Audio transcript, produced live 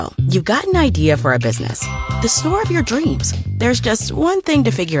You've got an idea for a business, the store of your dreams. There's just one thing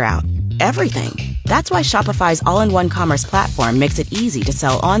to figure out: everything. That's why Shopify's all-in-one commerce platform makes it easy to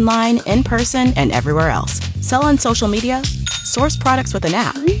sell online, in person, and everywhere else. Sell on social media, source products with an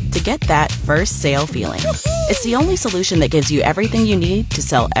app to get that first sale feeling. It's the only solution that gives you everything you need to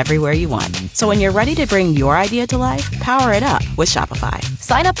sell everywhere you want. So when you're ready to bring your idea to life, power it up with Shopify.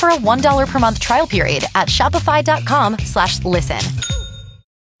 Sign up for a $1 per month trial period at shopify.com/listen.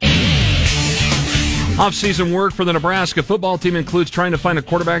 Off-season work for the Nebraska football team includes trying to find a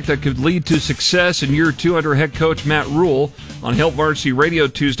quarterback that could lead to success in year 2 under head coach Matt Rule. On Help Varsity Radio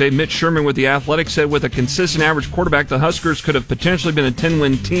Tuesday, Mitch Sherman with the Athletics said with a consistent average quarterback, the Huskers could have potentially been a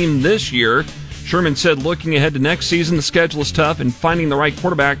 10-win team this year. Sherman said looking ahead to next season, the schedule is tough and finding the right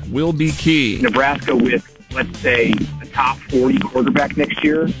quarterback will be key. Nebraska with, let's say, the top 40 quarterback next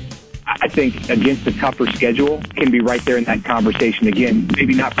year, I think against a tougher schedule can be right there in that conversation again.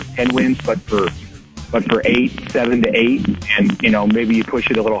 Maybe not for 10 wins, but for 7 to 8, and maybe you push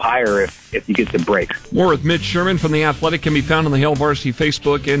it a little higher if you get some breaks. More with Mitch Sherman from The Athletic can be found on the Hail Varsity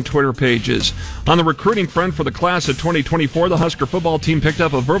Facebook and Twitter pages. On the recruiting front for the class of 2024, the Husker football team picked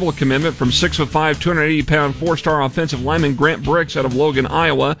up a verbal commitment from 6'5", 280-pound 4-star offensive lineman Grant Bricks out of Logan,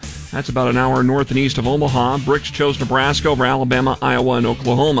 Iowa. That's about an hour north and east of Omaha. Bricks chose Nebraska over Alabama, Iowa, and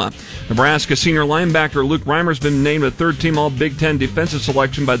Oklahoma. Nebraska senior linebacker Luke Reimer's been named a third-team All-Big Ten defensive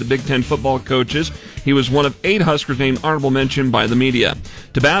selection by the Big Ten football coaches. He was one of 8 Huskers named honorable mention by the media.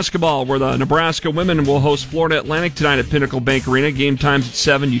 To basketball, where the Nebraska women will host Florida Atlantic tonight at Pinnacle Bank Arena. Game time's at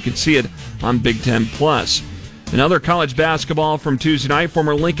 7. You can see it on Big Ten Plus. Another college basketball from Tuesday night,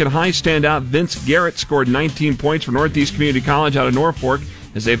 former Lincoln High standout Vince Garrett scored 19 points for Northeast Community College out of Norfolk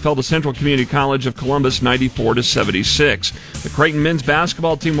as they fell to Central Community College of Columbus 94-76. The Creighton men's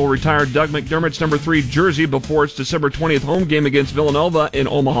basketball team will retire Doug McDermott's number 3 jersey before its December 20th home game against Villanova in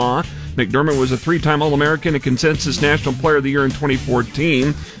Omaha. McDermott was a 3-time All-American and Consensus National Player of the Year in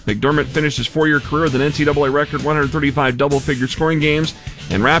 2014. McDermott finished his 4-year career with an NCAA record 135 double-figure scoring games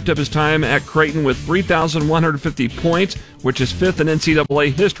and wrapped up his time at Creighton with 3,150 points, which is 5th in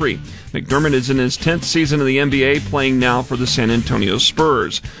NCAA history. McDermott is in his 10th season in the NBA, playing now for the San Antonio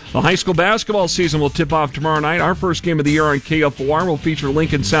Spurs. The high school basketball season will tip off tomorrow night. Our first game of the year on KFOR will feature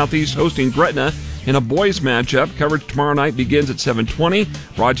Lincoln Southeast hosting Gretna in a boys matchup. Coverage tomorrow night begins at 7:20.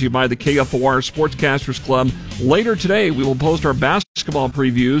 Brought to you by the KFOR Sportscasters Club. Later today, we will post our basketball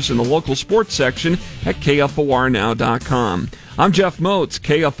previews in the local sports section at KFORnow.com. I'm Jeff Moats,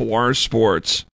 KFOR Sports.